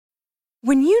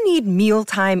When you need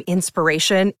mealtime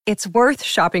inspiration, it's worth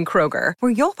shopping Kroger,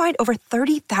 where you'll find over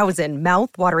 30,000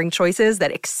 mouth-watering choices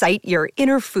that excite your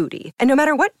inner foodie. And no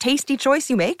matter what tasty choice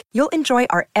you make, you'll enjoy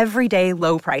our everyday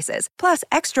low prices, plus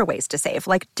extra ways to save,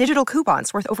 like digital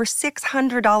coupons worth over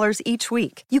 $600 each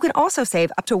week. You can also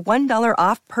save up to $1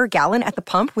 off per gallon at the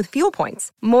pump with fuel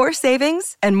points. More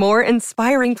savings and more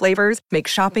inspiring flavors make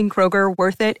shopping Kroger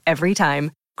worth it every time.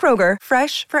 Kroger,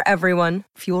 fresh for everyone.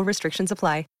 Fuel restrictions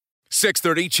apply.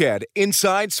 630 CHED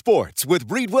Inside Sports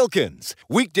with Reed Wilkins.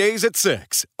 Weekdays at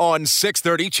 6 on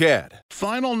 630 CHED.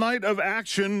 Final night of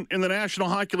action in the National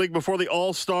Hockey League before the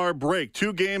All-Star break.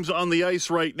 2 games on the ice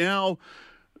right now.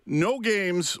 No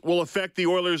games will affect the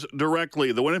Oilers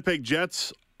directly. The Winnipeg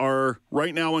Jets are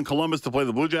right now in Columbus to play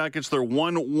the Blue Jackets. They're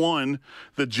 1-1.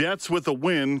 The Jets with a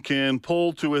win can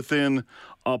pull to within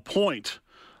a point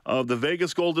of the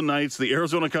Vegas Golden Knights, the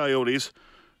Arizona Coyotes,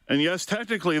 and yes,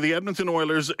 technically the Edmonton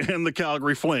Oilers and the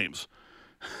Calgary Flames.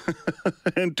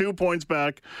 And 2 points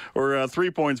back, or 3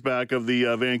 points back of the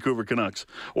Vancouver Canucks.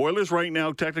 Oilers right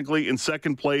now technically in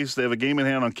second place. They have a game in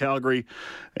hand on Calgary,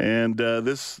 and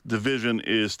this division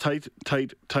is tight.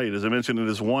 As I mentioned, it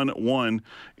is 1-1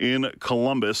 in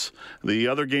Columbus. The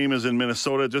other game is in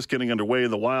Minnesota, just getting underway.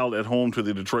 The Wild at home to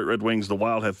the Detroit Red Wings. The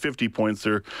Wild have 50 points.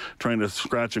 They're trying to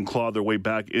scratch and claw their way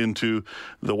back into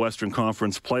the Western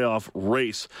Conference playoff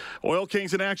race. Oil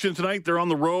Kings in action tonight. They're on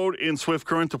the road in Swift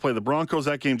Current to play the Broncos.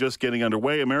 That game just getting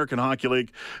underway. American Hockey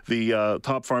League, the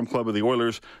top farm club of the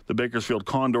Oilers, the Bakersfield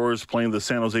Condors playing the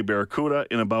San Jose Barracuda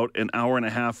in about an hour and a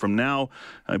half from now.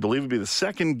 I believe it'll be the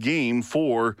second game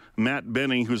for Matt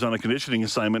Benning, who's on a conditioning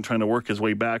assignment trying to work his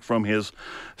way back from his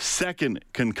second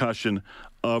concussion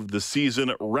of the season.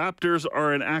 Raptors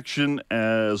are in action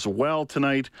as well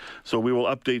tonight, so we will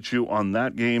update you on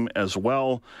that game as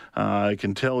well. I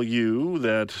can tell you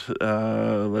that,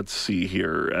 let's see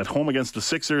here, at home against the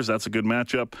Sixers, that's a good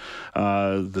matchup.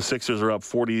 The Sixers are up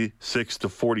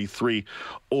 46-43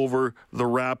 over the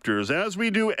Raptors. As we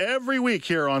do every week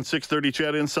here on 630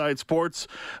 CHED Inside Sports,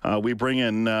 we bring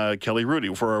in Kelly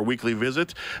Hrudey for our weekly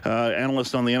visit,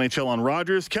 analyst on the NHL on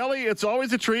Rogers. Kelly, it's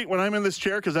always a treat when I'm in this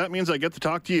chair because that means I get to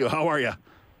talk to you. How are you?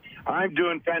 I'm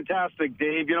doing fantastic,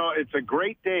 Dave. You know, it's a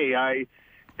great day.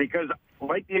 Because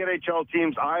like the NHL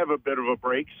teams, I have a bit of a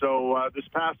break. So this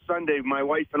past Sunday, my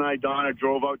wife and I, Donna,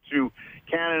 drove out to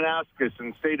Kananaskis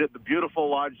and stayed at the beautiful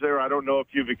lodge there. I don't know if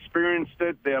you've experienced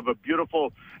it. They have a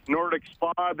beautiful Nordic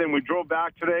spa. Then we drove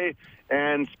back today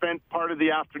and spent part of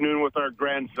the afternoon with our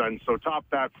grandson. So top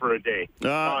that for a day.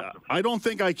 Awesome. I don't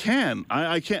think I can.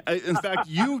 I can't. In fact,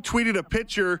 you tweeted a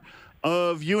picture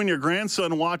of you and your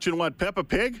grandson watching what, Peppa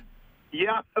Pig?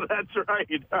 Yeah, that's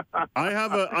right. I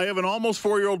have an almost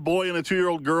 4-year-old boy and a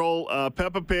 2-year-old girl.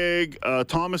 Peppa Pig,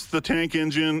 Thomas the Tank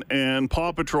Engine, and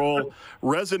Paw Patrol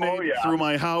resonate through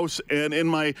my house and in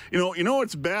my. You know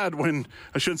it's bad when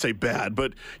I shouldn't say bad,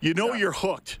 but you're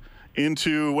hooked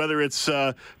into whether it's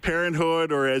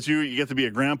parenthood or as you get to be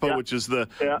a grandpa, which is the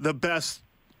best.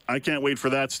 I can't wait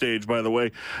for that stage, by the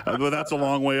way, but that's a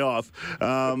long way off.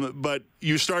 But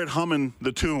you start humming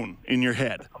the tune in your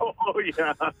head. Oh,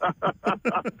 yeah.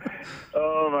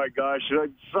 Oh, my gosh.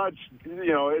 It's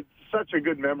such a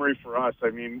good memory for us. I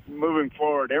mean, moving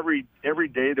forward, every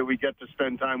day that we get to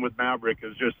spend time with Maverick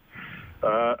is just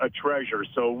a treasure.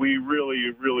 So we really,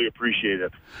 really appreciate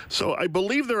it. So I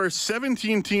believe there are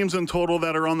 17 teams in total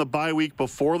that are on the bye week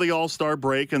before the All-Star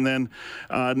break. And then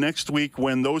next week,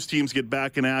 when those teams get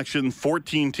back in action,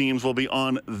 14 teams will be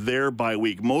on their bye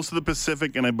week. Most of the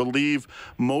Pacific and I believe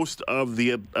most of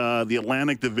the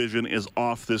Atlantic Division is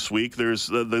off this week. There's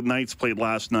the Knights played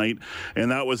last night, and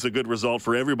that was a good result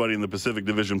for everybody in the Pacific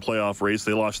Division playoff race.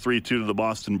 They lost 3-2 to the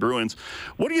Boston Bruins.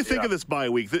 What do you think of this bye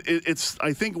week? It's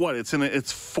I think it's in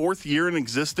its 4th year in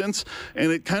existence,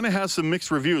 and it kind of has some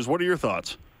mixed reviews. What are your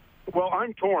thoughts? Well,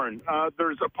 I'm torn.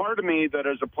 There's a part of me that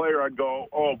as a player I'd go,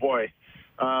 oh, boy,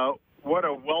 what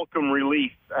a welcome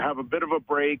relief. Have a bit of a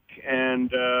break,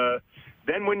 and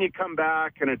then when you come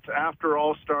back and it's after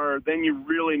All-Star, then you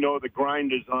really know the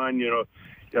grind is on.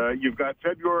 You've got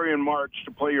February and March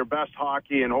to play your best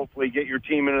hockey and hopefully get your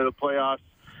team into the playoffs.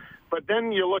 But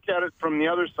then you look at it from the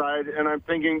other side, and I'm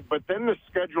thinking, but then the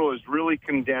schedule is really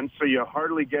condensed, so you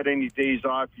hardly get any days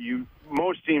off.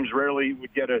 Most teams rarely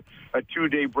would get a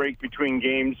 2-day break between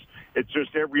games. It's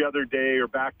just every other day or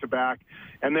back-to-back.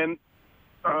 And then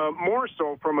more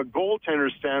so from a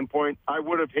goaltender standpoint, I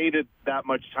would have hated that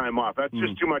much time off. That's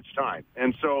just too much time.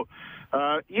 And so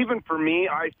even for me,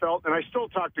 I felt, and I still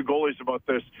talk to goalies about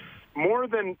this, more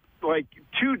than like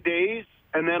 2 days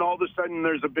and then all of a sudden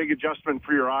there's a big adjustment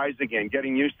for your eyes again,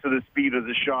 getting used to the speed of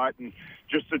the shot and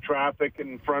just the traffic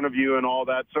in front of you and all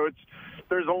that. So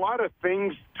there's a lot of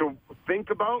things to think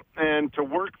about and to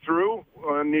work through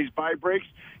on these bye breaks.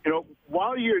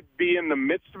 While you'd be in the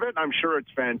midst of it, I'm sure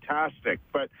it's fantastic.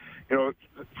 But,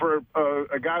 for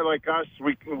a guy like us,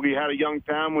 we had a young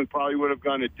family, we probably would have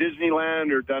gone to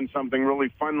Disneyland or done something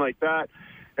really fun like that.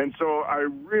 And so I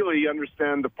really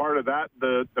understand the part of that,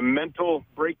 the mental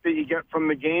break that you get from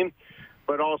the game.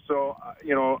 But also,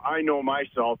 I know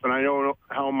myself, and I know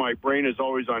how my brain is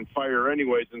always on fire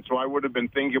anyways. And so I would have been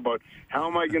thinking about, how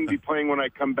am I going to be playing when I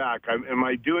come back? Am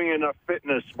I doing enough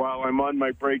fitness while I'm on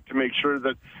my break to make sure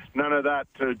that none of that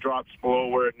drops below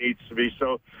where it needs to be?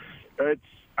 So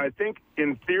I think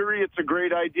in theory it's a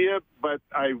great idea, but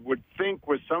I would think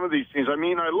with some of these things, I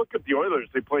look at the Oilers.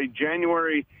 They played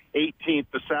January 18th,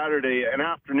 the Saturday, an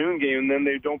afternoon game, and then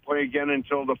they don't play again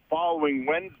until the following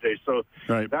Wednesday. So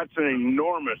That's an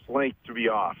enormous length to be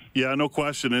off. Yeah, no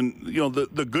question. And,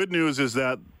 the good news is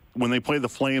that when they play the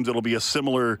Flames, it'll be a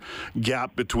similar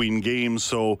gap between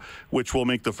games, which will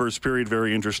make the first period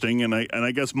very interesting. And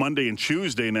I guess Monday and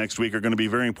Tuesday next week are going to be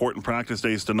very important practice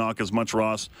days to knock as much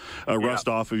rust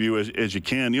off of you as you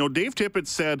can. Dave Tippett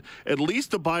said at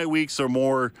least the bye weeks are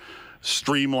more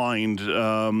streamlined,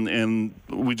 and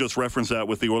we just referenced that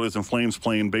with the Oilers and Flames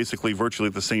playing basically virtually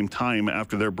at the same time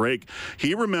after their break.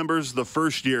 He remembers the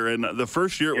first year, and the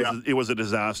first year it was a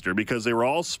disaster because they were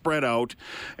all spread out,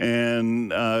 and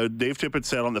Dave Tippett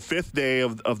said on the fifth day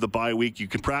of the bye week you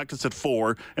could practice at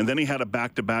 4, and then he had a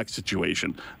back-to-back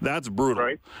situation. That's brutal.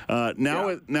 Right. Now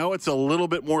it's a little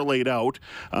bit more laid out,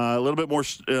 a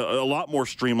lot more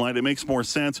streamlined. It makes more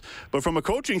sense. But from a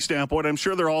coaching standpoint, I'm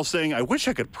sure they're all saying, I wish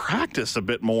I could practice a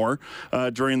bit more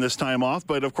during this time off,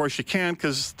 but of course you can't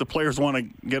because the players want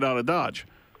to get out of Dodge.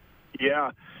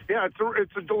 Yeah,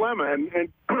 it's a dilemma, and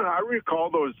I recall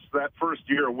that first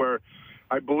year where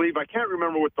I believe, I can't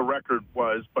remember what the record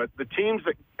was, but the teams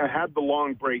that had the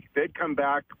long break, they'd come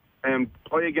back and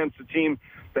play against a team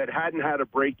that hadn't had a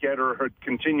break yet or had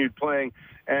continued playing,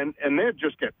 and they'd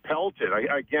just get pelted.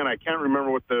 I can't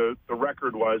remember what the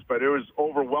record was, but it was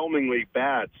overwhelmingly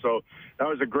bad. So that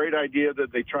was a great idea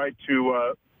that they tried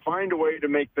to find a way to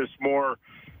make this more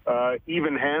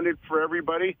even-handed for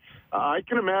everybody. I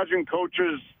can imagine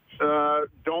coaches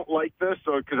don't like this,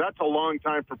 because that's a long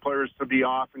time for players to be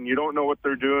off, and you don't know what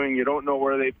they're doing, you don't know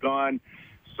where they've gone.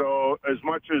 So as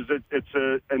much as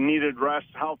it's a needed rest,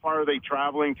 how far are they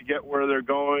traveling to get where they're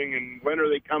going, and when are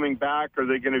they coming back? Are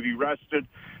they going to be rested?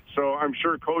 So I'm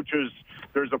sure coaches,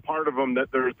 there's a part of them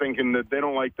that they're thinking that they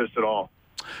don't like this at all.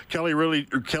 Kelly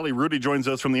Hrudey joins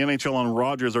us from the NHL on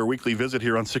Rogers, our weekly visit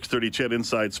here on 630 CHED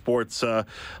Inside Sports.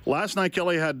 Last night,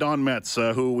 Kelly had Don Metz,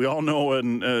 who we all know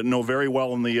and know very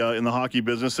well in the hockey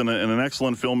business, and an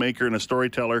excellent filmmaker and a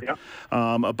storyteller,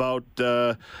 about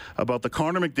the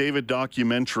Connor McDavid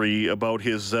documentary about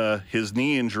his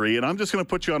knee injury. And I'm just going to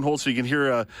put you on hold so you can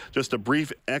hear just a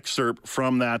brief excerpt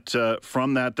from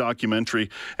that documentary.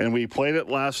 And we played it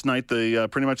last night,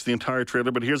 pretty much the entire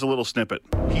trailer. But here's a little snippet.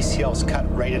 PCL's cut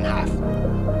right in half.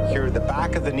 Here, the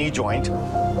back of the knee joint,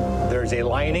 there's a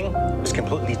lining. It's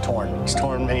completely torn. He's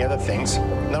torn many other things.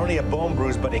 Not only a bone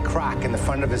bruise, but a crack in the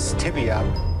front of his tibia.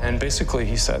 And basically,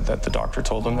 he said that the doctor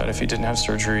told him that if he didn't have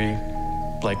surgery,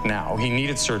 like now, he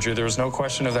needed surgery. There was no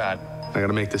question of that. I got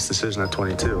to make this decision at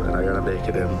 22, and I got to make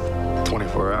it in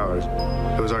 24 hours.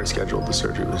 It was already scheduled. The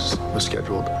surgery was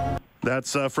scheduled.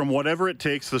 That's from Whatever It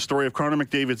Takes, the story of Connor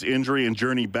McDavid's injury and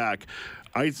journey back.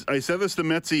 I said this to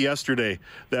Metzi yesterday,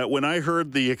 that when I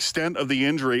heard the extent of the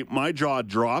injury, my jaw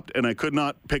dropped and I could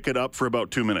not pick it up for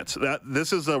about 2 minutes.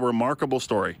 This is a remarkable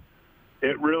story.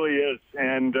 It really is,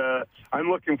 and I'm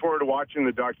looking forward to watching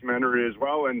the documentary as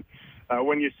well. And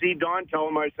when you see Don, tell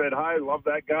him I said hi. I love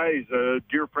that guy. He's a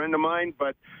dear friend of mine.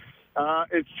 But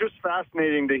it's just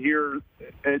fascinating to hear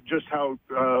just how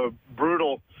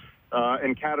brutal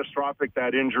and catastrophic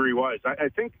that injury was. I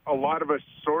think a lot of us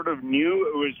sort of knew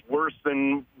it was worse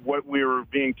than what we were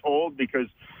being told, because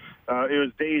it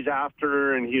was days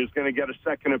after and he was going to get a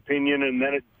second opinion, and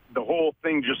then the whole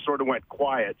thing just sort of went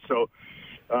quiet. So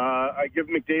I give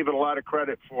McDavid a lot of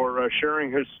credit for sharing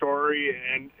his story,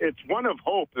 and it's one of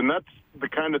hope, and that's the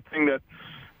kind of thing that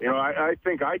I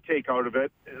think I take out of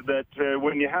it, that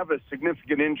when you have a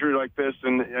significant injury like this,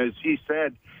 and as he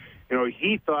said,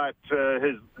 he thought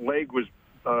his leg was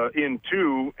in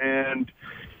two, and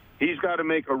he's got to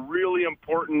make a really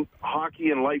important hockey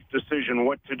and life decision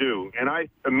what to do. And I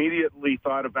immediately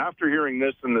thought of, after hearing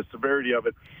this and the severity of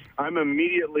it, I'm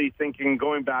immediately thinking,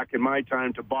 going back in my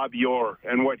time, to Bobby Orr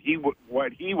and what he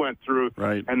went through,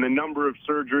 right, and the number of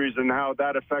surgeries and how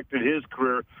that affected his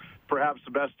career. Perhaps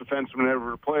the best defenseman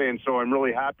ever to play, and so I'm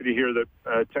really happy to hear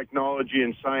that technology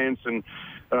and science and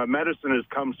medicine has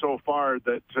come so far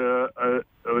that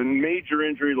a major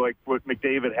injury like what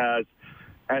McDavid has,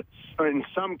 in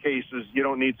some cases, you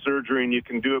don't need surgery and you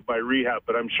can do it by rehab,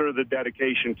 but I'm sure the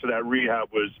dedication to that rehab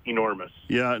was enormous.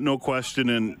 Yeah, no question.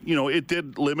 And, it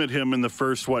did limit him in the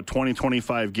first, 20,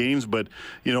 25 games, but,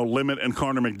 limit and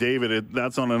Connor McDavid,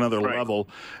 that's on another level.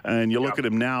 And you look at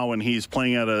him now, and he's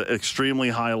playing at an extremely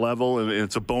high level, and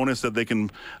it's a bonus that they can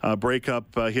break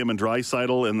up him and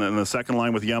Draisaitl, and then the second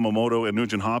line with Yamamoto and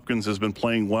Nugent-Hopkins has been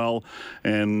playing well,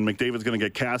 and McDavid's going to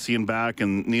get Cassian back,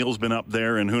 and Neil's been up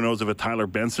there, and who knows if a Tyler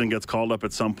Benson gets called up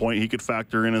at some point. He could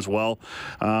factor in as well.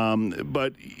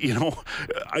 But,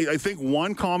 I think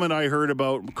one comment I heard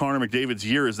about Connor McDavid's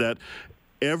year is that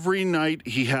every night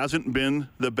he hasn't been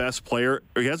the best player,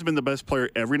 or he hasn't been the best player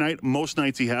every night. Most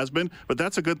nights he has been, but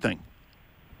that's a good thing.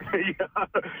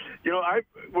 Yeah.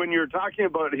 When you're talking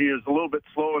about he is a little bit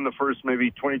slow in the first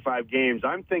maybe 25 games,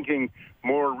 I'm thinking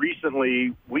more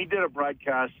recently, we did a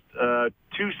broadcast 2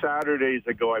 Saturdays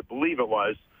ago, I believe it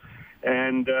was,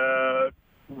 and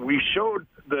we showed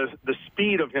the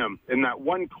speed of him in that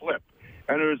one clip,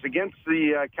 and it was against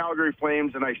the Calgary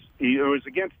Flames, and it was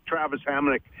against Travis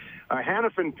Hamonic.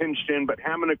 Hanifin pinched in, but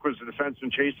Hamonic was the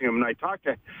defenseman chasing him, and I talked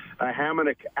to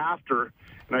Hamonic after,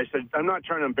 and I said, I'm not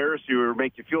trying to embarrass you or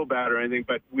make you feel bad or anything,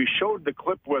 but we showed the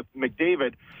clip with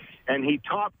McDavid, and he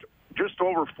topped just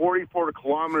over 44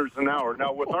 kilometers an hour.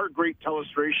 Now, with our great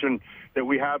telestration that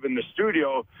we have in the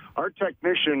studio, our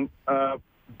technician,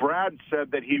 Brad,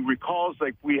 said that he recalls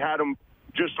like we had him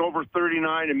just over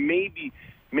 39 and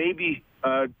maybe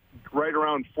right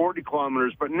around 40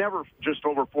 kilometers, but never just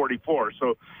over 44.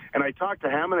 So, and I talked to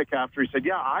Hamonic after. He said,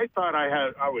 yeah, I thought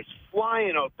I was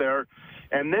flying out there.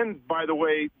 And then, by the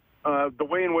way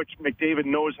in which McDavid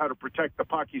knows how to protect the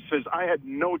puck, he says, I had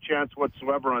no chance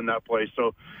whatsoever on that play.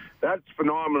 So that's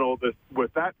phenomenal. That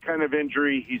with that kind of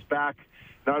injury, he's back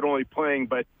not only playing,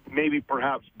 but maybe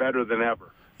perhaps better than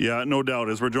ever. Yeah, no doubt.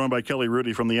 As we're joined by Kelly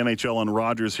Hrudey from the NHL and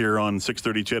Rogers here on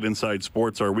 630 CHED Inside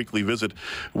Sports, our weekly visit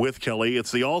with Kelly.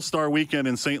 It's the All-Star Weekend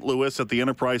in St. Louis at the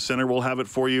Enterprise Center. We'll have it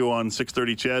for you on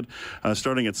 630 CHED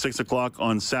starting at 6 o'clock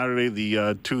on Saturday,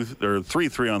 the 3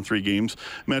 3-on-3 games.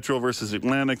 Metro versus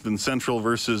Atlantic, then Central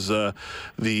versus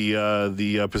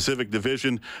the Pacific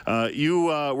Division. You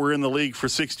were in the league for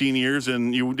 16 years,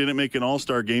 and you didn't make an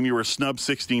All-Star game. You were snubbed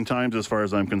 16 times as far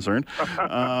as I'm concerned.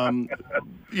 And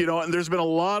there's been a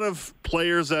lot of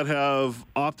players that have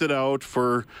opted out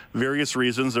for various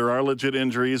reasons. There are legit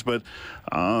injuries, but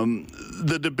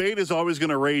the debate is always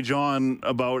going to rage on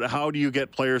about how do you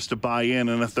get players to buy in,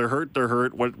 and if they're hurt, they're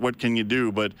hurt. What can you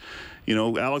do? But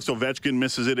Alex Ovechkin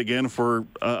misses it again for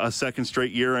a second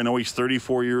straight year. I know he's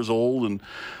 34 years old,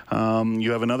 and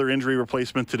you have another injury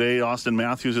replacement today. Austin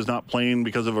Matthews is not playing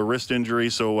because of a wrist injury,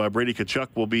 so Brady Tkachuk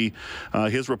will be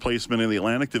his replacement in the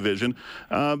Atlantic Division.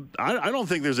 I don't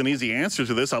think there's an easy answer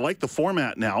to this. I like the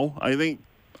format now. I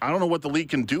don't know what the league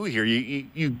can do here.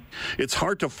 It's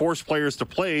hard to force players to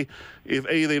play if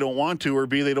A, they don't want to, or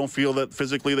B, they don't feel that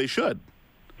physically they should.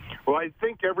 Well, I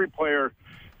think every player,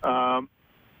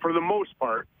 for the most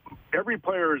part, every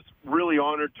player is really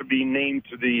honored to be named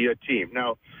to the team.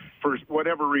 Now, for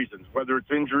whatever reasons, whether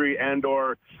it's injury and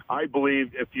or I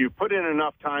believe if you put in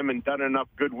enough time and done enough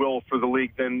goodwill for the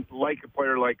league, then like a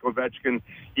player like Ovechkin,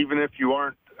 even if you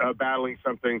aren't battling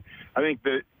something, I think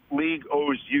the league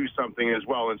owes you something as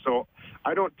well. And so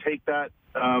I don't take that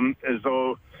as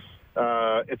though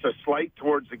it's a slight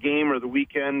towards the game or the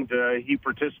weekend. He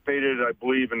participated, I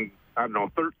believe, in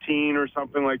 13 or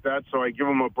something like that, so I give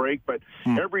him a break. But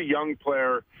every young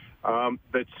player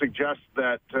that suggests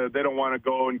that they don't want to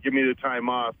go and give me the time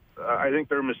off, I think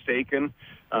they're mistaken.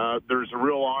 There's a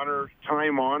real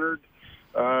time-honored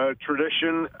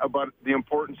tradition about the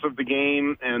importance of the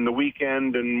game and the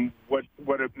weekend and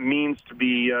what it means to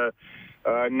be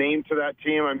named to that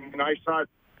team. I mean, I saw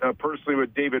it personally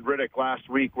with David Riddick last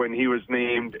week when he was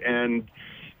named, and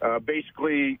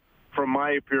basically, from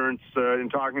my appearance in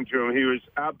talking to him, he was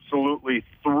absolutely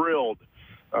thrilled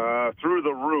through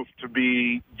the roof to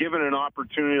be given an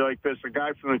opportunity like this. A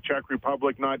guy from the Czech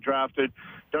Republic, not drafted,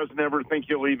 doesn't ever think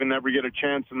he'll even ever get a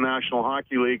chance in the National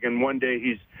Hockey League, and one day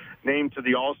he's named to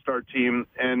the All-Star team,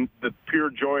 and the pure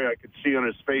joy I could see on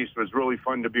his face was really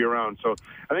fun to be around. So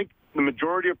I think the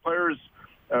majority of players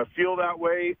feel that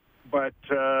way, but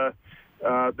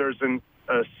there's an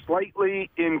a slightly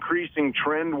increasing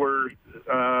trend where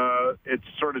it's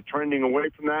sort of trending away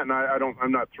from that, and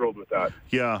I'm not thrilled with that.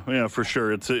 Yeah, for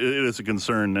sure. It is a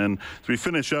concern. And as we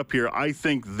finish up here, I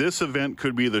think this event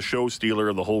could be the show stealer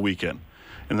of the whole weekend,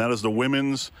 and that is the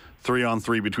women's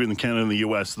 3-on-3 between Canada and the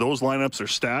U.S. Those lineups are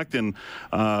stacked, and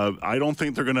I don't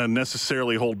think they're going to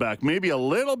necessarily hold back. Maybe a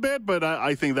little bit, but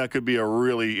I think that could be a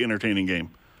really entertaining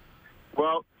game.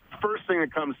 Well, first thing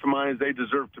that comes to mind is they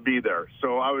deserve to be there.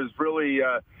 So I was really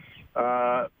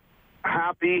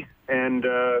happy and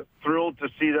thrilled to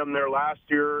see them there last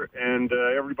year, and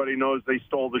everybody knows they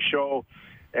stole the show.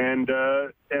 And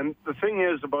the thing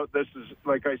is about this is,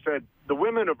 like I said, the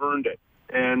women have earned it,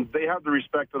 and they have the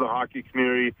respect of the hockey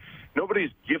community.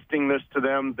 Nobody's gifting this to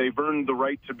them. They've earned the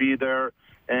right to be there,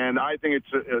 and I think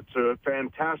it's a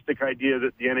fantastic idea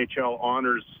that the NHL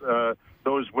honors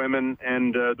those women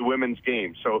and the women's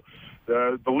game. So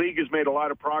the league has made a lot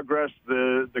of progress.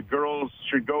 The girls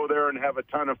should go there and have a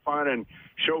ton of fun and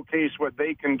showcase what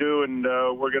they can do, and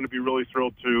we're going to be really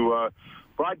thrilled to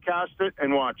broadcast it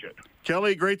and watch it.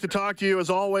 Kelly, great to talk to you as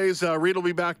always. Reed will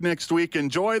be back next week.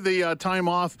 Enjoy the time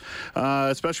off,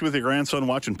 especially with your grandson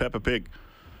watching Peppa Pig.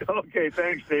 Okay,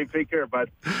 thanks, Dave. Take care, bud.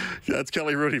 That's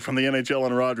Kelly Hrudey from the NHL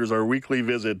and Rogers, our weekly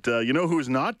visit. You know who's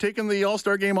not taking the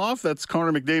All-Star game off? That's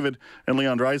Connor McDavid and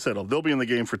Leon Draisaitl. They'll be in the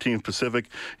game for Team Pacific.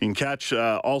 You can catch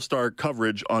All-Star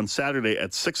coverage on Saturday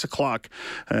at 6 o'clock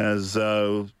as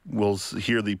we'll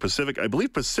hear the Pacific. I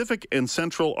believe Pacific and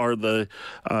Central are the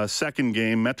second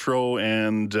game. Metro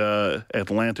and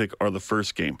Atlantic are the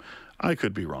first game. I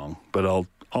could be wrong, but I'll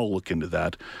look into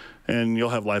that. And you'll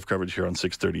have live coverage here on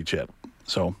 6:30 CHED.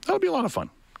 So that'll be a lot of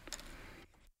fun.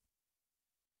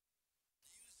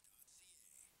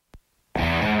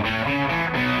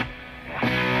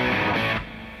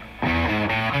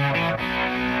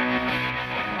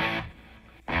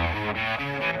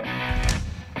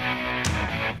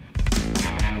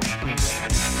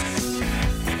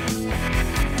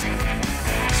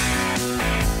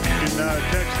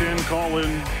 Text in, call in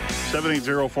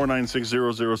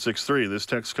 780-496-0063. This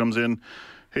text comes in.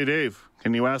 Hey, Dave,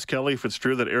 can you ask Kelly if it's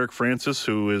true that Eric Francis,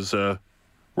 who is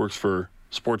works for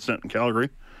Sportsnet in Calgary,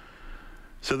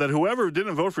 said that whoever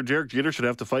didn't vote for Derek Jeter should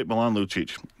have to fight Milan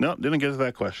Lucic? No, didn't get to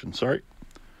that question. Sorry.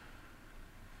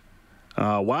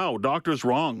 Wow, doctor's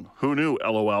wrong. Who knew?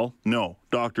 LOL. No,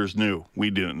 doctors knew. We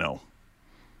didn't know.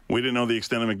 We didn't know the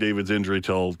extent of McDavid's injury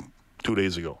till 2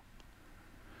 days ago.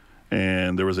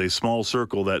 And there was a small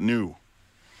circle that knew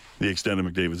the extent of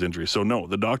McDavid's injury. So, no,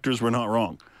 the doctors were not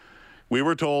wrong. We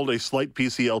were told a slight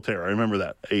PCL tear. I remember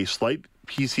that. A slight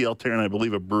PCL tear, and I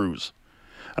believe a bruise.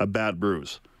 A bad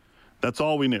bruise. That's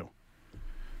all we knew.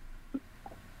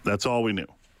 That's all we knew.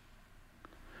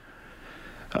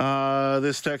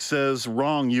 This text says,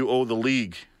 wrong, you owe the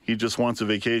league. He just wants a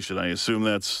vacation. I assume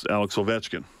that's Alex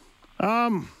Ovechkin.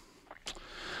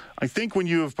 I think when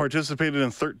you have participated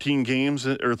in 13 games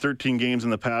in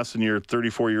the past and you're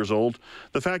 34 years old,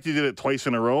 the fact you did it twice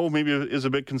in a row maybe is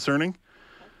a bit concerning.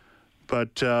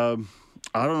 But I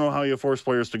don't know how you force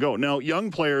players to go. Now, young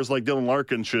players like Dylan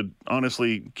Larkin should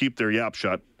honestly keep their yap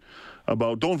shut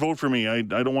about, don't vote for me. I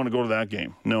don't want to go to that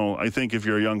game. No, I think if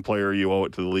you're a young player, you owe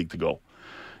it to the league to go.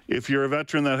 If you're a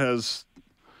veteran that has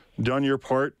done your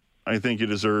part, I think you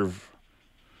deserve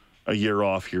a year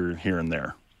off here and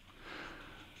there.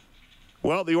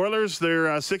 Well, the Oilers, they're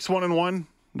 6-1-1,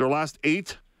 their last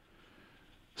 8.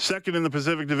 Second in the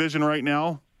Pacific Division right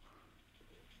now.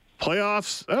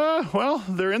 Playoffs, well,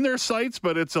 they're in their sights,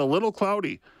 but it's a little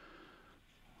cloudy.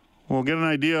 We'll get an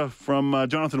idea from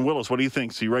Jonathon Willis, what he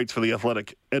thinks. He writes for The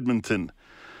Athletic, Edmonton.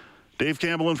 Dave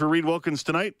Campbell in for Reed Wilkins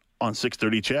tonight on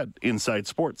 6:30 CHED Inside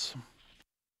Sports.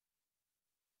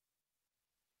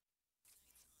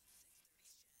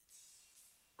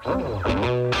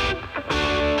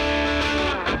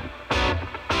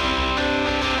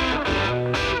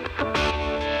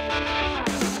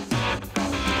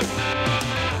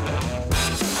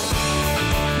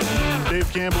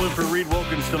 Dave Campbell in for Reed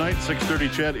Wilkins tonight, 6:30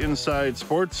 CHED Inside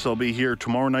Sports. I'll be here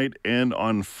tomorrow night and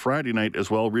on Friday night as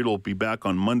well. Reed will be back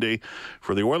on Monday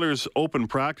for the Oilers open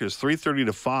practice, 3:30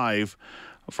 to 5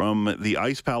 from the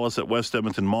Ice Palace at West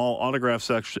Edmonton Mall. Autograph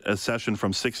session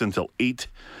from 6 until 8.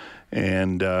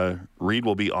 And Reed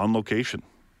will be on location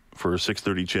for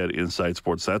 6:30 CHED Inside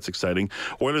Sports. That's exciting.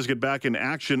 Oilers get back in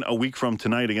action a week from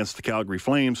tonight against the Calgary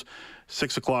Flames.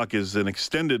 6 o'clock is an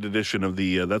extended edition of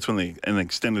the, that's when an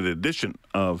extended edition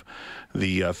of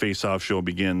the Face-Off show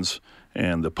begins.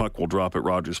 And the puck will drop at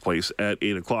Rogers Place at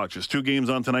 8 o'clock. Just 2 games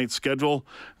on tonight's schedule.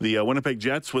 The Winnipeg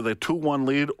Jets with a 2-1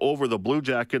 lead over the Blue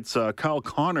Jackets. Kyle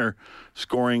Connor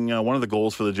scoring one of the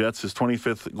goals for the Jets, his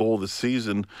 25th goal of the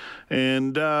season.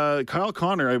 And Kyle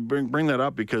Connor, I bring that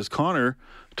up because Connor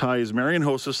ties Marian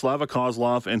Hossa, Slava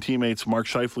Kozlov, and teammates Mark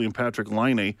Scheifele and Patrick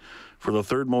Laine for the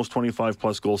third most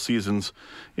 25-plus goal seasons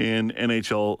in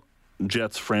NHL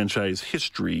Jets franchise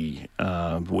history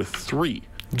with 3.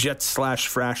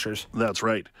 Jets/Frashers. That's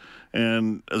right.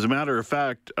 And as a matter of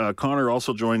fact, Connor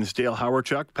also joins Dale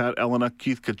Hawerchuk, Pat Elena,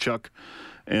 Keith Tkachuk,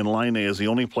 and Laine as the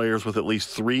only players with at least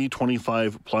 3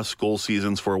 25-plus goal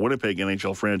seasons for a Winnipeg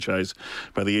NHL franchise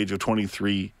by the age of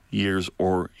 23 years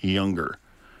or younger.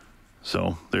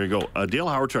 So there you go. Dale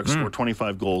Hawerchuk scored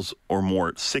 25 goals or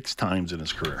more 6 times in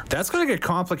his career. That's going to get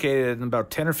complicated in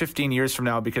about 10 or 15 years from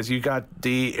now because you got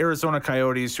the Arizona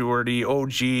Coyotes who are the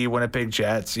OG Winnipeg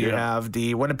Jets. You have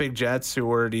the Winnipeg Jets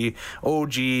who are the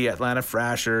OG Atlanta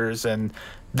Frashers, and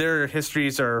their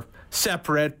histories are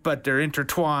separate, but they're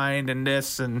intertwined in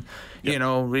this. And, you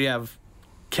know, we have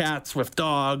cats with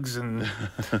dogs and...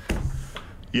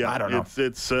 Yeah, I don't know.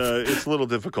 It's a little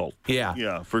difficult.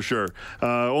 Yeah, for sure.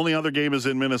 Only other game is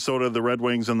in Minnesota. The Red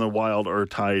Wings and the Wild are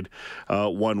tied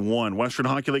 1-1. Western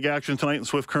Hockey League action tonight in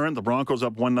Swift Current. The Broncos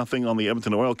up 1-0 on the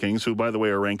Edmonton Oil Kings, who, by the way,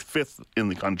 are ranked 5th in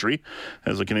the country,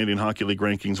 as the Canadian Hockey League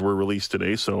rankings were released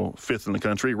today, so 5th in the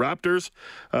country. Raptors,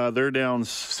 they're down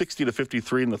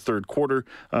 60-53 in the third quarter.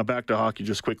 Back to hockey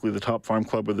just quickly. The Top Farm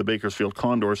Club with the Bakersfield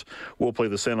Condors will play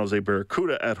the San Jose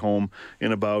Barracuda at home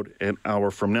in about an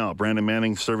hour from now. Brandon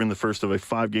Manning serving the first of a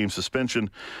 5-game suspension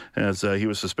as he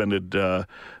was suspended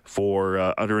for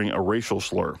uttering a racial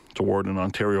slur toward an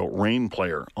Ontario Reign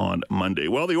player on Monday.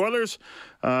 Well, the Oilers,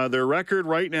 their record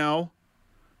right now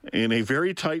in a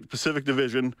very tight Pacific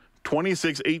Division,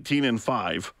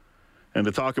 26-18-5. And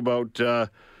to talk about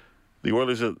the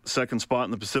Oilers at second spot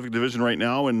in the Pacific Division right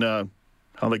now and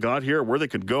how they got here, where they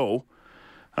could go.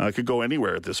 Could go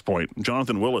anywhere at this point.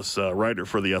 Jonathon Willis, writer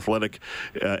for The Athletic,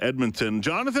 Edmonton.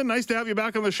 Jonathan, nice to have you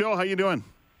back on the show. How you doing?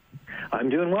 I'm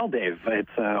doing well, Dave. It's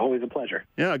always a pleasure.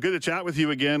 Yeah, good to chat with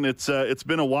you again. It's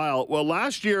been a while. Well,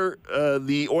 last year,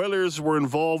 the Oilers were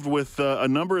involved with a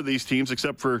number of these teams,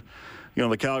 except for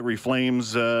the Calgary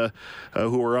Flames, who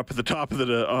were up at the top of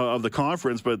the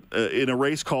conference, but in a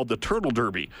race called the Turtle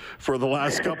Derby for the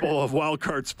last couple of wild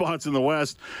card spots in the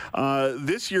West.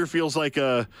 This year feels like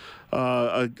an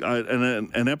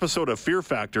episode of Fear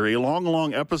Factor, a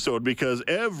long episode, because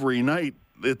every night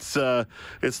it's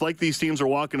like these teams are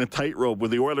walking a tightrope,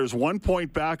 with the Oilers 1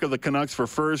 point back of the Canucks for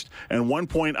first and 1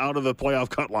 point out of the playoff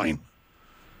cut line.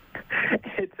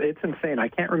 It's insane. I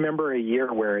can't remember a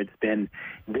year where it's been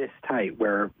this tight,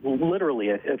 where literally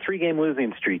a 3-game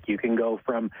losing streak. You can go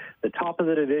from the top of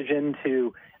the division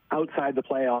to outside the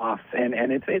playoffs, and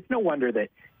it's no wonder that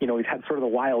we've had sort of the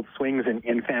wild swings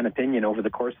in fan opinion over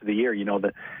the course of the year.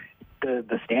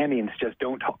 The standings just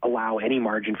don't allow any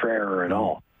margin for error at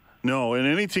all. No, and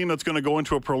any team that's going to go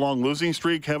into a prolonged losing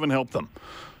streak, heaven help them.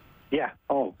 Yeah.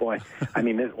 Oh boy. I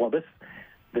mean,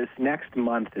 This next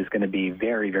month is going to be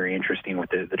very, very interesting with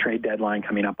the trade deadline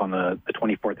coming up on the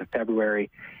 24th of February.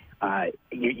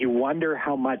 You wonder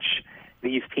how much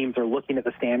these teams are looking at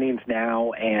the standings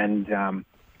now and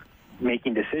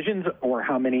making decisions, or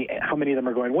how many of them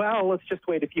are going, well, let's just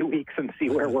wait a few weeks and see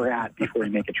where we're at before we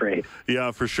make a trade.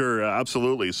 Yeah, for sure.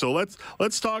 Absolutely. So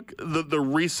let's talk the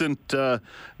recent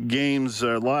games,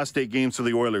 last 8 games for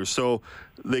the Oilers. So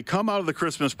they come out of the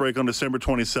Christmas break on December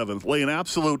 27th, lay an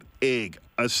absolute egg,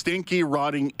 a stinky,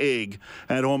 rotting egg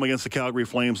at home against the Calgary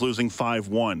Flames, losing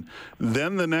 5-1.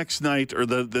 Then the next night, or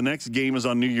the next game is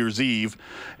on New Year's Eve,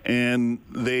 and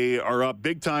they are up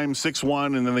big time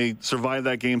 6-1, and then they survive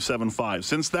that game 7-5.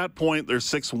 Since that point, they're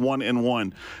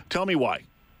 6-1-1. Tell me why.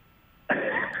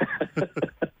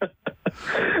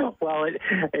 Well,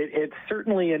 it's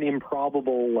certainly an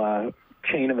improbable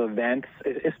chain of events,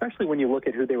 especially when you look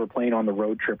at who they were playing on the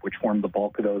road trip, which formed the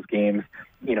bulk of those games.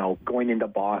 Going into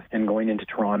Boston, going into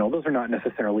Toronto, those are not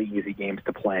necessarily easy games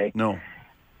to play. No.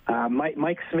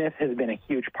 Mike Smith has been a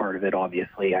huge part of it,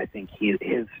 obviously. I think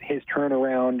his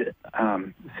turnaround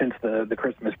since the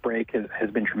Christmas break has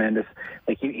been tremendous.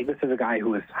 This is a guy who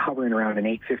was hovering around an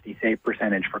 .850 save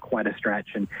percentage for quite a stretch,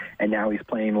 and now he's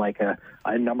playing like a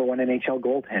number 1 NHL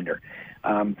goaltender.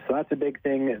 So that's a big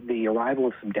thing. The arrival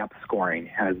of some depth scoring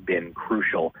has been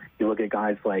crucial. You look at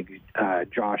guys like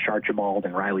Josh Archibald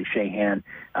and Riley Sheahan.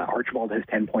 Archibald has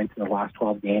 10 points in his last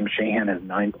 12 games. Sheahan has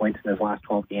 9 points in his last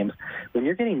 12 games. When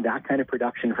you're getting that kind of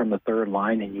production from the third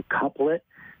line and you couple it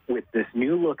with this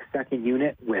new look second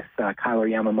unit with Kyler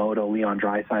Yamamoto, Leon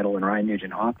Draisaitl, and Ryan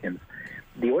Nugent-Hopkins,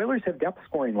 the Oilers have depth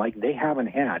scoring like they haven't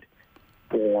had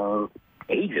for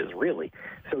ages, really.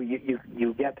 So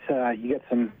you get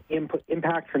some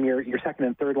impact from your second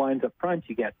and third lines up front.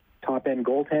 You get top end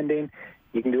goaltending.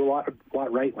 You can do a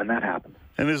lot right when that happens.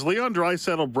 And is Leon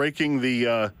Draisaitl breaking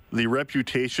the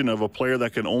reputation of a player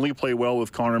that can only play well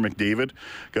with Connor McDavid?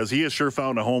 Because he has sure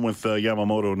found a home with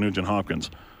Yamamoto and Nugent Hopkins.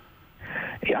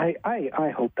 Yeah,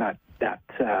 I hope that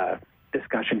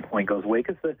discussion point goes away,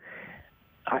 because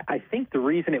I think the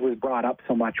reason it was brought up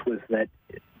so much was that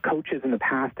coaches in the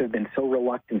past have been so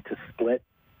reluctant to split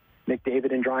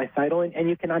McDavid and Draisaitl, and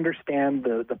you can understand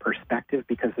the perspective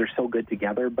because they're so good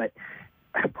together, but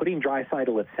putting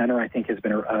Draisaitl at center, I think, has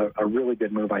been a really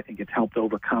good move. I think it's helped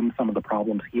overcome some of the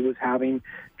problems he was having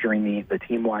during the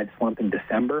team-wide slump in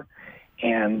December.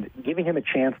 And giving him a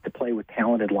chance to play with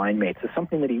talented line mates is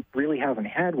something that he really hasn't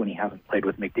had when he hasn't played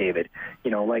with McDavid.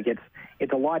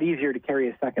 It's a lot easier to carry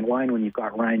a second line when you've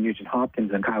got Ryan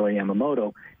Nugent-Hopkins and Kailer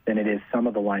Yamamoto than it is some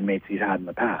of the line mates he's had in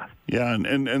the past. Yeah,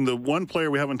 and the one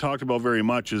player we haven't talked about very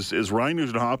much is Ryan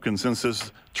Nugent-Hopkins. Since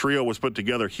this trio was put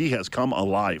together, he has come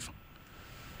alive.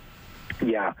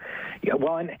 Yeah.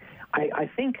 Well, and I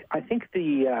think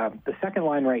the second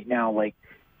line right now, like,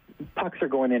 pucks are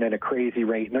going in at a crazy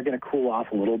rate, and they're going to cool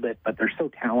off a little bit, but they're so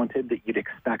talented that you'd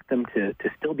expect them to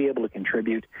still be able to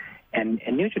contribute. And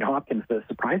Nugent Hopkins, the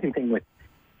surprising thing with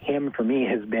him for me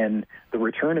has been the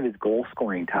return of his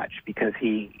goal-scoring touch, because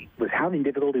he was having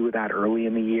difficulty with that early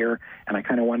in the year, and I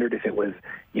kind of wondered if it was,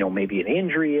 maybe an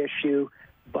injury issue,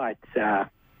 but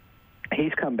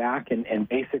he's come back and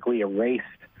basically erased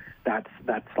that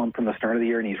slump from the start of the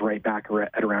year, and he's right back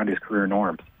at around his career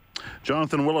norms.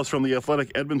 Jonathon Willis from the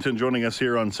Athletic Edmonton joining us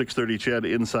here on 630 CHED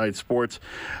Inside Sports.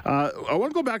 I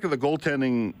want to go back to the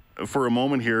goaltending for a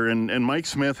moment here, and Mike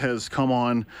Smith has come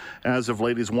on as of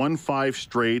late. He's won 5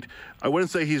 straight. I wouldn't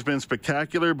say he's been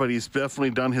spectacular, but he's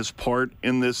definitely done his part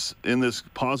in this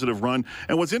positive run.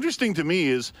 And what's interesting to me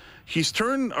is he's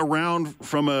turned around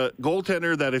from a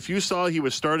goaltender that if you saw he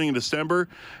was starting in December,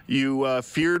 you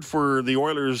feared for the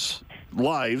Oilers'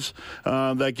 lives.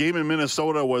 That game in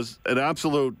Minnesota was an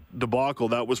absolute debacle.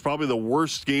 That was probably the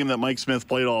worst game that Mike Smith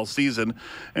played all season.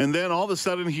 And then all of a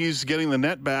sudden he's getting the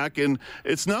net back, and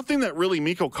it's nothing that really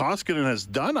Mikko Koskinen has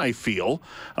done, I feel.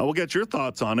 We'll get your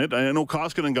thoughts on it. I know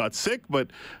Koskinen got sick, but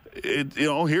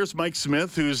here's Mike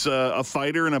Smith, who's a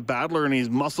fighter and a battler, and he's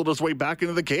muscled his way back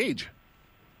into the cage.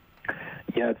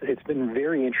 Yeah, it's been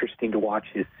very interesting to watch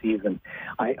his season.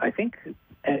 I think,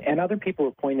 and other people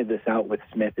have pointed this out with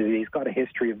Smith, he's got a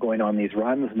history of going on these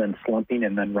runs and then slumping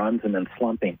and then runs and then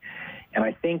slumping. And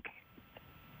I think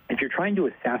if you're trying to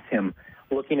assess him,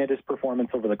 looking at his performance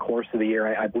over the course of the year,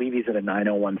 I believe he's at a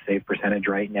 .901 save percentage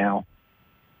right now.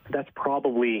 That's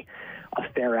probably a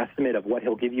fair estimate of what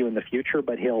he'll give you in the future,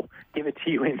 but he'll give it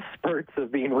to you in spurts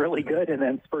of being really good and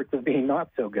then spurts of being not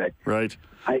so good. Right.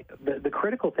 The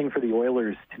critical thing for the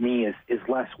Oilers, to me, is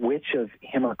less which of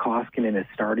him or Koskinen is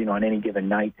starting on any given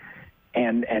night,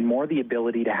 and more the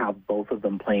ability to have both of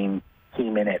them playing key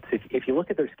minutes. If you look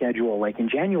at their schedule, like in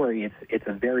January, it's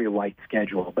a very light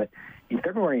schedule, but in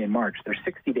February and March, there's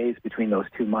 60 days between those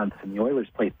 2 months, and the Oilers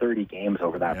play 30 games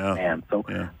over that span. So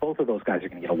both of those guys are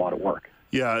going to get a lot of work.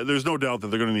 Yeah, there's no doubt that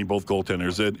they're going to need both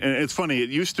goaltenders. And it's funny, it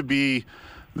used to be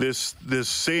this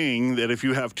saying that if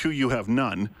you have two, you have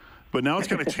none. But now it's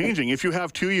kind of changing. If you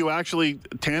have two,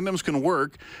 tandems can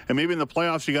work, and maybe in the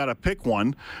playoffs you got to pick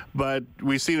one. But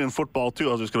we see it in football too.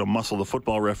 I was just going to muscle the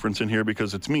football reference in here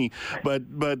because it's me. But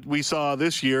we saw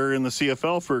this year in the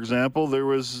CFL, for example, there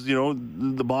was,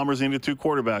 the Bombers needed 2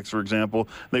 quarterbacks, for example.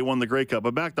 They won the Grey Cup.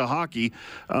 But back to hockey,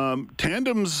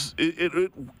 tandems,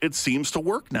 it seems to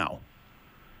work now.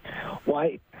 Well,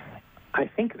 I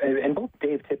think, and both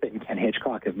Dave Tippett and Ken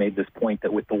Hitchcock have made this point,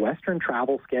 that with the Western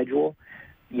travel schedule,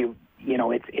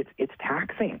 it's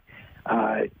taxing.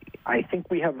 I think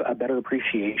we have a better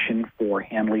appreciation for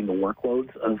handling the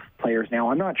workloads of players now.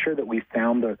 I'm not sure that we've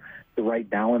found the right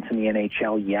balance in the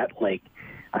NHL yet. Like,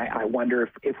 I wonder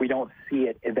if we don't see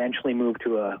it eventually move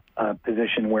to a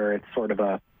position where it's sort of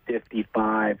a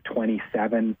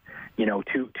 55-27,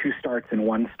 two starts and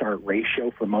 1 start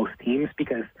ratio for most teams,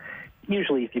 because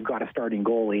usually if you've got a starting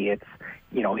goalie, it's,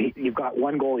 you've got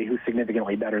one goalie who's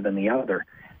significantly better than the other.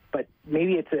 But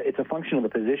maybe it's a function of the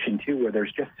position, too, where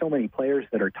there's just so many players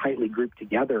that are tightly grouped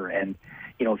together. And,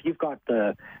 if you've got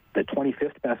the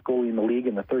 25th best goalie in the league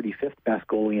and the 35th best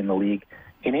goalie in the league,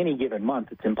 in any given month,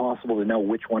 it's impossible to know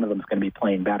which one of them is going to be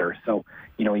playing better. So,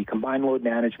 you combine load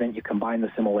management, you combine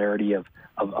the similarity of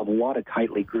a lot of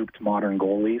tightly grouped modern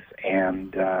goalies,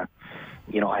 and, I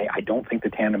don't think the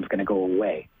tandem's going to go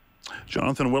away.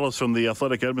 Jonathon Willis from the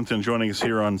Athletic Edmonton joining us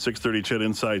here on 630 CHED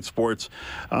Inside Sports.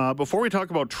 Before we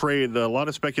talk about trade, a lot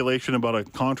of speculation about a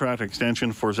contract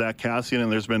extension for Zach Kassian,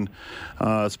 and there's been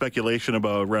speculation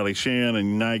about Riley Shan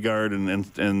and Nygaard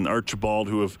and Archibald,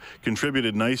 who have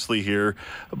contributed nicely here.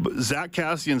 Zach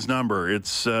Kassian's number,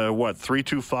 it's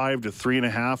 3.25 to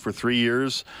 3.5 for 3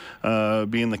 years,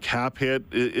 being the cap hit.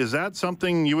 Is that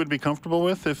something you would be comfortable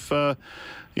with if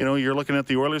you're looking at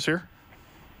the Oilers here?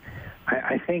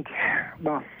 I think,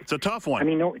 well, it's a tough one. I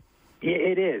mean, no,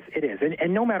 it is.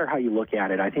 And no matter how you look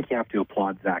at it, I think you have to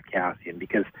applaud Zach Kassian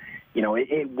because,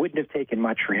 it wouldn't have taken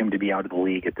much for him to be out of the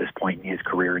league at this point in his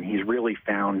career. And he's really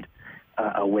found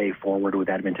a way forward with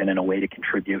Edmonton and a way to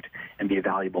contribute and be a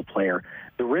valuable player.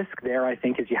 The risk there, I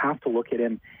think, is you have to look at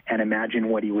him and imagine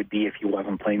what he would be if he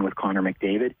wasn't playing with Connor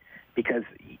McDavid, because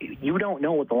you don't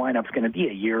know what the lineup's going to be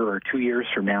a year or 2 years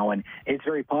from now, and it's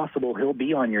very possible he'll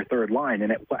be on your third line.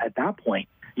 And at that point,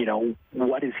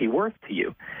 what is he worth to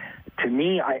you? To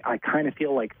me, I kind of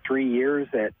feel like 3 years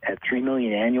at $3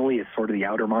 million annually is sort of the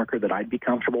outer marker that I'd be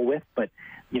comfortable with. But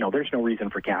there's no reason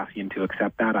for Kassian to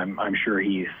accept that. I'm sure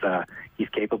he's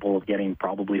capable of getting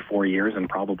probably 4 years and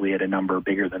probably at a number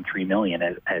bigger than $3 million,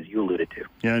 as you alluded to.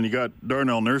 Yeah, and you got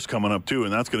Darnell Nurse coming up too,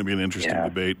 and that's going to be an interesting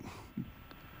debate.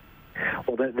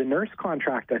 Well, the Nurse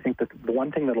contract, I think that the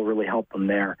one thing that will really help them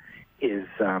there is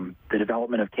the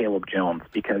development of Caleb Jones,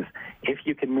 because if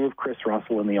you can move Chris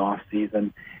Russell in the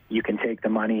offseason, you can take the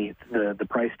money, the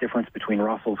price difference between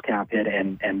Russell's cap hit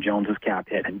and Jones's cap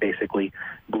hit, and basically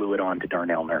glue it on to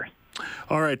Darnell Nurse.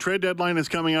 All right, trade deadline is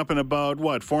coming up in about,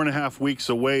 4.5 weeks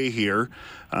away here.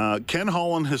 Ken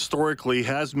Holland historically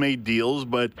has made deals,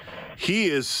 but he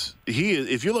is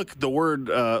if you look up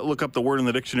the word in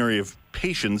the dictionary of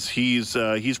patience,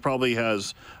 he's probably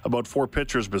has about 4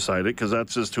 pitchers beside it, because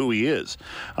that's just who he is.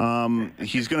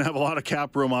 He's going to have a lot of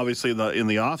cap room, obviously, in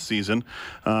the off season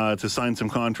to sign some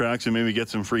contracts and maybe get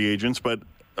some free agents, but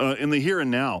in the here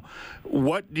and now,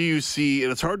 what do you see?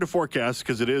 And it's hard to forecast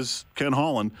because it is Ken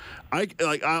Holland.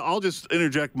 I'll just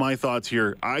interject my thoughts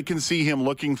here. I can see him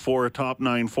looking for a top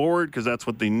 9 forward because that's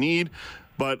what they need.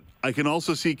 But I can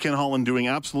also see Ken Holland doing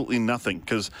absolutely nothing,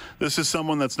 because this is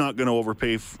someone that's not going to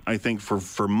overpay, I think,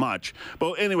 for much.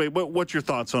 But anyway, what's your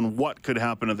thoughts on what could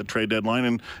happen at the trade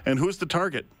deadline, and who's the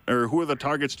target, or who are the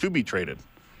targets to be traded?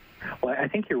 Well, I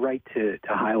think you're right to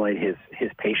highlight his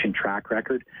patient track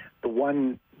record. The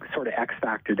one sort of X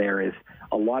factor there is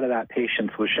a lot of that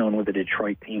patience was shown with the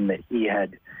Detroit team that he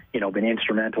had, been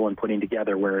instrumental in putting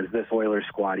together, whereas this Oilers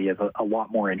squad, he has a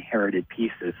lot more inherited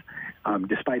pieces,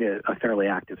 despite a fairly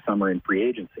active summer in free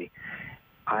agency.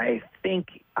 I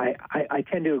think I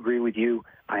tend to agree with you.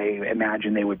 I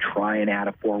imagine they would try and add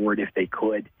a forward if they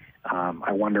could.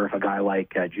 I wonder if a guy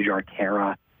like Jujhar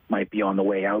Khaira might be on the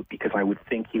way out, because I would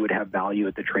think he would have value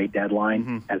at the trade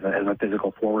deadline as a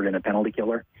physical forward and a penalty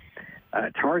killer.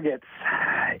 Targets,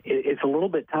 it's a little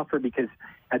bit tougher because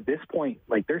at this point,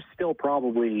 there's still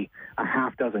probably a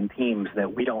half dozen teams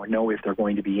that we don't know if they're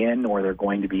going to be in or they're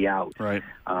going to be out. Right.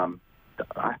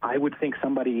 I would think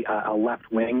somebody, a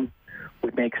left wing,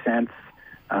 would make sense.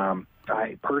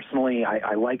 I personally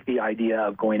like the idea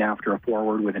of going after a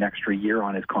forward with an extra year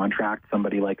on his contract,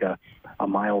 somebody like a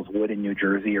Miles Wood in New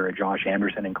Jersey or a Josh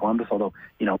Anderson in Columbus, although,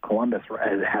 Columbus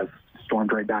has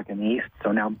stormed right back in the East,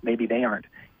 so now maybe they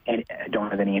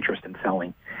don't have any interest in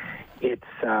selling.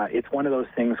 It's one of those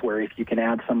things where if you can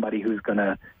add somebody who's going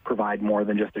to provide more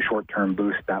than just a short-term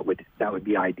boost, that would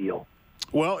be ideal.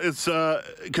 Well, it's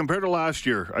compared to last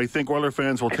year, I think Oiler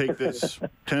fans will take this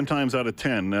 10 times out of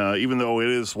 10, even though it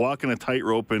is walking a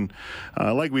tightrope. And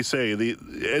like we say,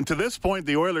 and to this point,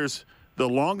 the Oilers, the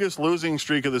longest losing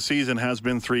streak of the season has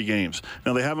been 3 games.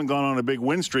 Now, they haven't gone on a big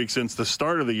win streak since the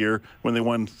start of the year when they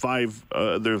won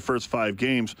their first 5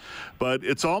 games. But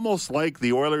it's almost like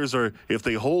the Oilers are, if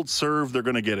they hold serve, they're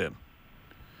going to get in.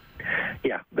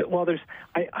 Yeah, well,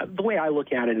 the way I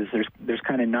look at it is there's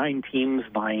kind of 9 teams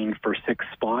vying for 6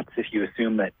 spots if you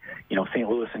assume that St.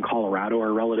 Louis and Colorado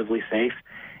are relatively safe,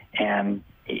 and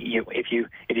if you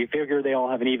figure they all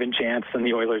have an even chance, then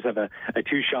the Oilers have a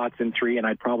 2 shots in 3, and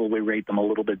I'd probably rate them a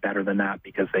little bit better than that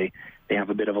because they have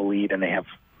a bit of a lead and they have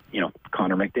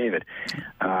Connor McDavid.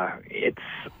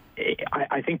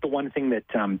 I think the one thing that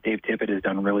Dave Tippett has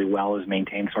done really well is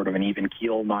maintain sort of an even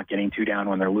keel, not getting too down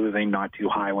when they're losing, not too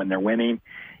high when they're winning,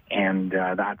 and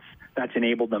that's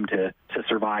enabled them to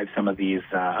survive some of these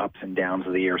ups and downs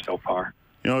of the year so far.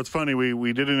 You know, it's funny.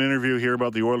 We did an interview here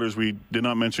about the Oilers. We did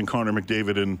not mention Connor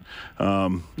McDavid, and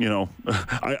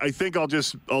I think I'll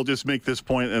just make this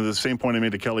point, and the same point I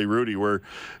made to Kelly Hrudey, where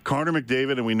Connor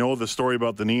McDavid, and we know the story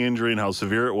about the knee injury and how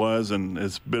severe it was, and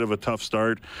it's a bit of a tough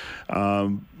start.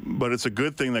 But it's a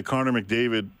good thing that Connor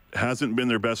McDavid hasn't been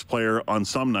their best player on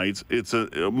some nights.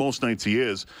 Most nights he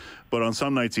is, but on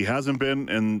some nights he hasn't been,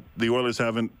 and the Oilers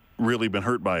haven't really been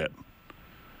hurt by it.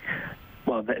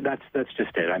 Well, that's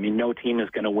just it. I mean, no team is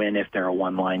going to win if they're a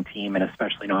one-line team, and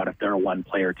especially not if they're a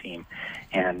one-player team.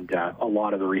 And a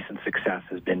lot of the recent success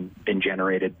has been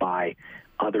generated by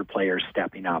other players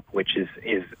stepping up, which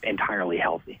is entirely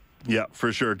healthy. Yeah,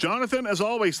 for sure. Jonathon, as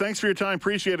always, thanks for your time.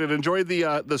 Appreciate it. Enjoy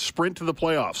the sprint to the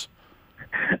playoffs.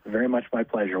 Very much my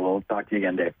pleasure. We'll talk to you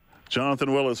again, Dave.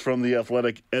 Jonathon Willis from the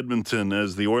Athletic Edmonton,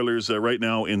 as the Oilers right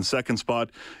now in second spot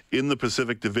in the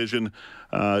Pacific Division,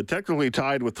 technically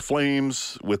tied with the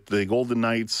Flames, with the Golden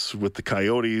Knights, with the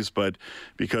Coyotes, but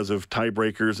because of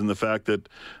tiebreakers and the fact that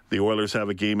the Oilers have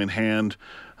a game in hand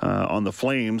on the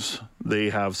Flames, they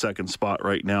have second spot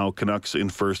right now. Canucks in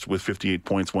first with 58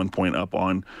 points, 1 point up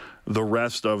on the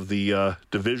rest of the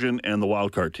division and the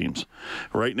wildcard teams.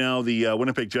 Right now, the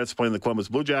Winnipeg Jets playing the Columbus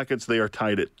Blue Jackets. They are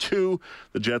tied at 2.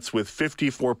 The Jets with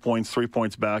 54 points, 3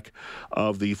 points back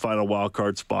of the final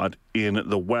wildcard spot in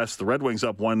the West. The Red Wings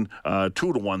up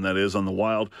 2-1, that is, on the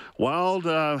Wild. Wild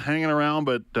hanging around,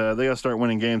 but they got to start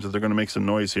winning games if they're going to make some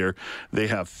noise here. They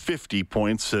have 50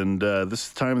 points, and this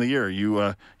is the time of the year.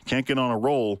 You can't get on a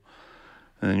roll,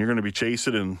 and you're going to be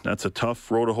chasing, and that's a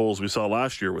tough road of holes we saw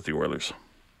last year with the Oilers.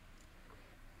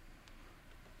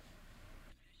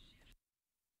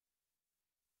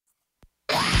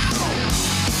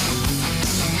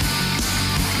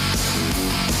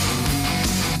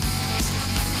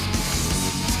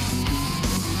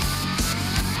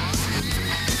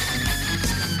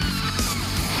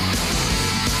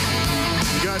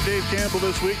 Dave Campbell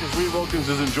this week as Reed Wilkins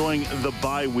is enjoying the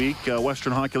bye week.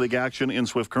 Western Hockey League action in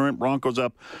Swift Current. Broncos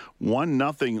up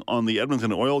 1-0 on the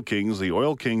Edmonton Oil Kings. The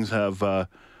Oil Kings have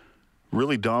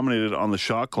really dominated on the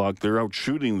shot clock. They're out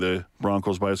shooting the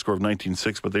Broncos by a score of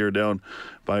 19-6, but they are down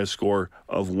by a score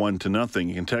of 1-0.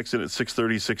 You can text it at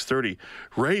 630.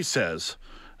 Ray says,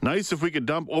 nice if we could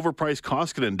dump overpriced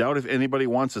Koskinen. Doubt if anybody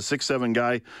wants a 6'7"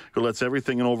 guy who lets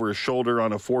everything in over his shoulder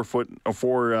on a 4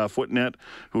 foot net,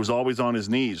 who's always on his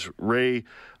knees. Ray,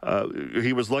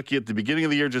 he was lucky at the beginning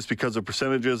of the year just because of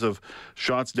percentages of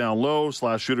shots down low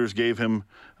 / shooters gave him.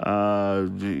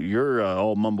 You're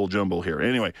all mumble jumble here.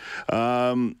 Anyway,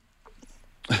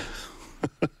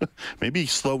 maybe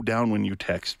slow down when you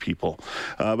text people.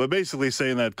 But basically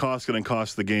saying that Koskinen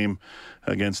cost the game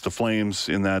against the Flames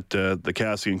in that the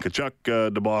Cassian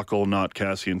Tkachuk debacle, not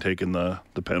Cassian taking the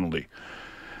penalty.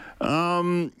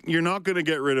 You're not going to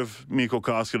get rid of Mikko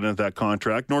Koskinen at that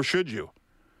contract, nor should you.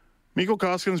 Mikko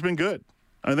Koskinen's been good.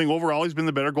 I think overall he's been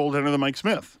the better goaltender than Mike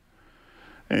Smith.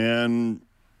 And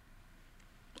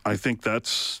I think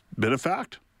that's been a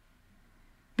fact.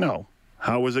 No.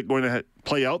 How is it going to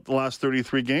play out the last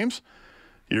 33 games?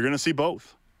 You're going to see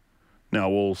both. Now,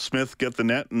 will Smith get the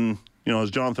net? And,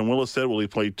 as Jonathan Willis said, will he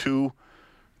play two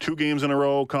games in a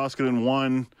row? Koskinen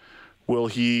 1. Will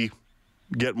he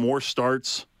get more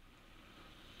starts?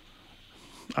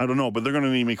 I don't know, but they're going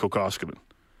to need Mikko Koskinen.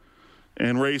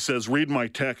 And Ray says, read my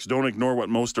text. Don't ignore what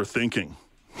most are thinking.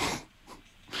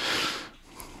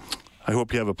 I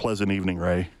hope you have a pleasant evening,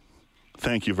 Ray.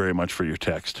 Thank you very much for your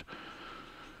text.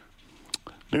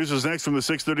 News is next from the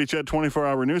 6:30 CHED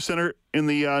 24-hour news center. In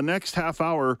the next half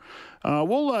hour,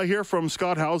 we'll hear from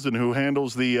Scott Housen, who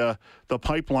handles the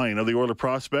pipeline of the Oilers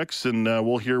prospects, and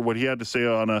we'll hear what he had to say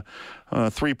on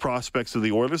 3 prospects of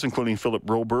the Oilers, including Philip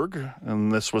Broberg.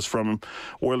 And this was from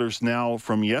Oilers Now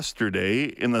from yesterday.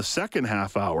 In the second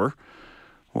half hour,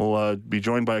 we'll be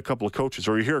joined by a couple of coaches,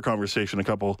 or you hear a conversation,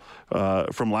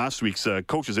 from last week's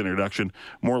coaches introduction.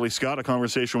 Morley Scott, a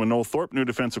conversation with Noel Thorpe, new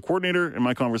defensive coordinator, and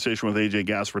my conversation with AJ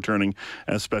Gass, returning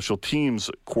as special teams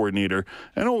coordinator.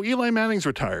 And Eli Manning's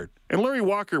retired. And Larry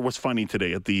Walker was funny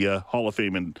today at the Hall of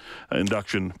Fame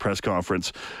induction press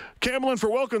conference. Campbell in for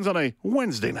Wilkins on a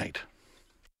Wednesday night.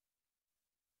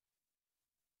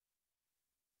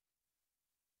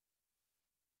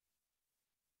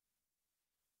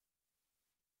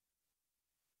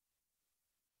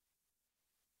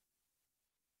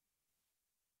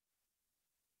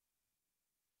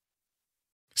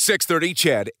 .630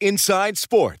 CHED Inside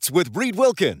Sports with Reed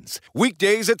Wilkins.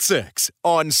 Weekdays at 6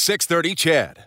 on 630 CHED.